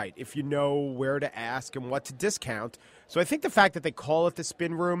 insight if you know where to ask and what to discount. So I think the fact that they call it the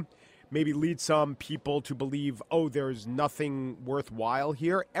spin room maybe leads some people to believe, there's nothing worthwhile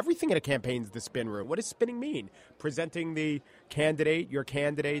here. Everything in a campaign is the spin room. What does spinning mean? Presenting the candidate, your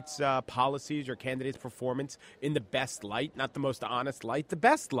candidate's policies, your candidate's performance in the best light, not the most honest light, the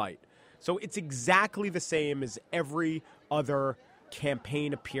best light. So it's exactly the same as every other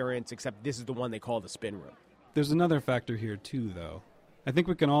campaign appearance, except this is the one they call the spin room. There's another factor here, too, though. I think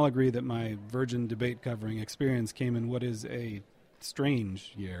we can all agree that my Virgin debate covering experience came in what is a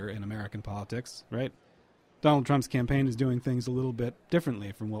strange year in American politics, right? Donald Trump's campaign is doing things a little bit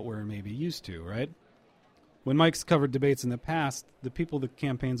differently from what we're maybe used to, right? When Mike's covered debates in the past, the people the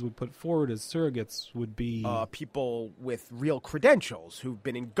campaigns would put forward as surrogates would be people with real credentials who've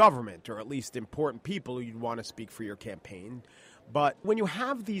been in government, or at least important people who you'd want to speak for your campaign. But when you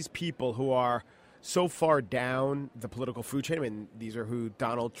have these people who are so far down the political food chain, I mean, these are who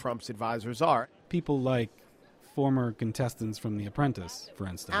Donald Trump's advisors are. People like former contestants from The Apprentice, for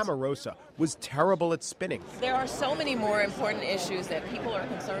instance. Omarosa was terrible at spinning. There are so many more important issues that people are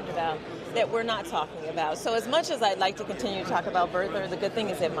concerned about that we're not talking about. So as much as I'd like to continue to talk about birther, the good thing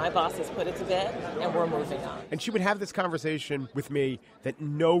is that my boss has put it to bed and we're moving on. And she would have this conversation with me that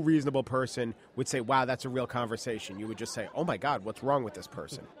no reasonable person would say, wow, that's a real conversation. You would just say, oh my God, what's wrong with this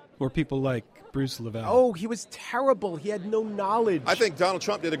person? Or people like Bruce Lavelle. Oh, he was terrible. He had no knowledge. I think Donald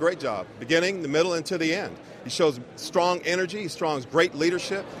Trump did a great job, beginning, the middle, and to the end. He shows strong energy. He shows great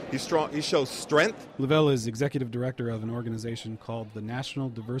leadership. He shows strength. Lavelle is executive director of an organization called the National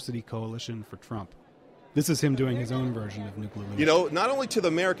Diversity Coalition for Trump. This is him doing his own version of nuclear leadership. Not only to the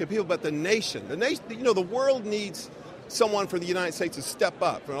American people, but the nation. The nation. The world needs someone from the United States to step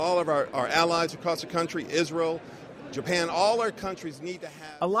up. From all of our allies across the country, Israel, Japan, all our countries need to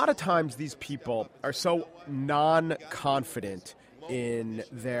have... A lot of times these people are so non-confident in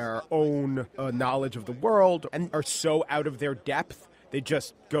their own knowledge of the world and are so out of their depth, they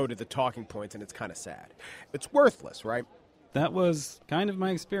just go to the talking points, and it's kind of sad. It's worthless, right? That was kind of my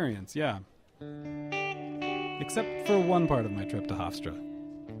experience, yeah. Except for one part of my trip to Hofstra.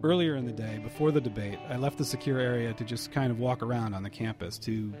 Earlier in the day, before the debate, I left the secure area to just kind of walk around on the campus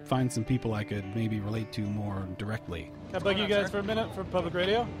to find some people I could maybe relate to more directly. Can I bug you guys for a minute for public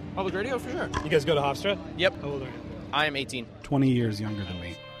radio? Public radio, for sure. You guys go to Hofstra? Yep. How old are you? I am 18. 20 years younger than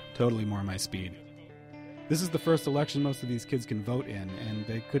me. Totally more my speed. This is the first election most of these kids can vote in, and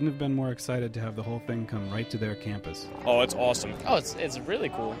they couldn't have been more excited to have the whole thing come right to their campus. Oh, it's awesome. Oh, it's really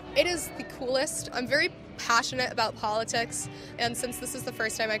cool. It is the coolest. I'm very passionate about politics, and since this is the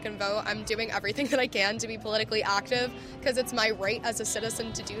first time I can vote, I'm doing everything that I can to be politically active because it's my right as a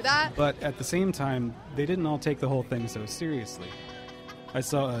citizen to do that. But at the same time, they didn't all take the whole thing so seriously. I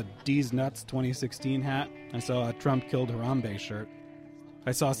saw a D's Nuts 2016 hat. I saw a Trump killed Harambe shirt.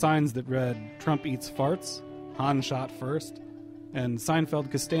 I saw signs that read, Trump eats farts, Han shot first, and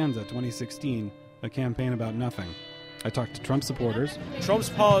Seinfeld Costanza 2016, a campaign about nothing. I talked to Trump supporters. Trump's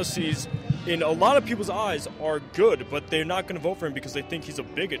policies, in a lot of people's eyes, are good, but they're not going to vote for him because they think he's a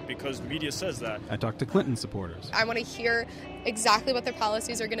bigot because media says that. I talked to Clinton supporters. I want to hear exactly what their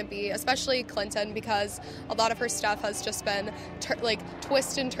policies are going to be, especially Clinton, because a lot of her stuff has just been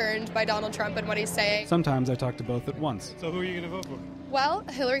twist and turned by Donald Trump and what he's saying. Sometimes I talk to both at once. So who are you going to vote for? Well,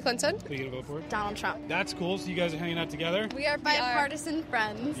 Hillary Clinton. Who are you going to vote for? Donald Trump. That's cool. So you guys are hanging out together? We are bipartisan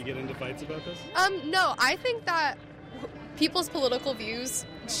friends. Do you get into fights about this? No, I think that people's political views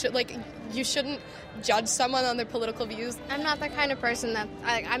you shouldn't judge someone on their political views. I'm not the kind of person that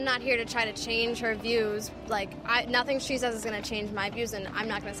I'm not here to try to change her views. Nothing she says is going to change my views, and I'm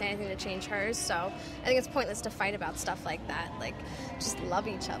not going to say anything to change hers. So I think it's pointless to fight about stuff like that. Just love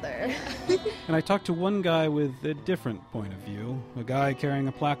each other. And I talked to one guy with a different point of view, a guy carrying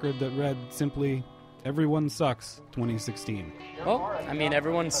a placard that read simply, "Everyone sucks, 2016. Well,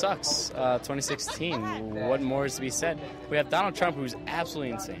 everyone sucks, 2016. What more is to be said? We have Donald Trump, who's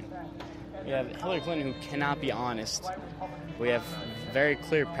absolutely insane. We have Hillary Clinton, who cannot be honest. We have very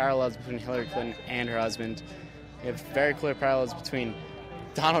clear parallels between Hillary Clinton and her husband. We have very clear parallels between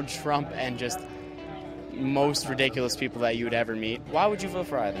Donald Trump and just most ridiculous people that you would ever meet. Why would you vote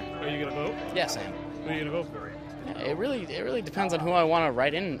for either? Are you going to vote? Yes, I am. Who are you going to vote for? It really depends on who I want to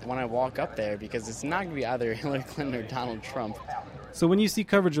write in when I walk up there, because it's not going to be either Hillary Clinton or Donald Trump. So when you see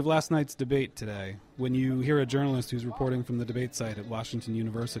coverage of last night's debate today, when you hear a journalist who's reporting from the debate site at Washington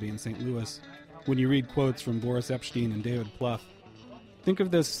University in St. Louis, when you read quotes from Boris Epstein and David Plouffe, think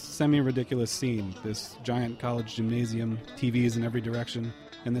of this semi-ridiculous scene, this giant college gymnasium, TVs in every direction,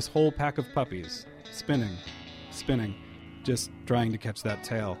 and this whole pack of puppies, spinning, just trying to catch that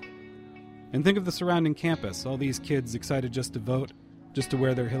tail. And think of the surrounding campus, all these kids excited just to vote, just to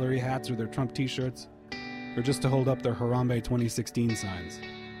wear their Hillary hats or their Trump t-shirts, or just to hold up their Harambe 2016 signs.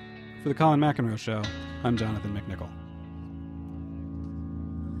 For the Colin McEnroe Show, I'm Jonathan McNichol.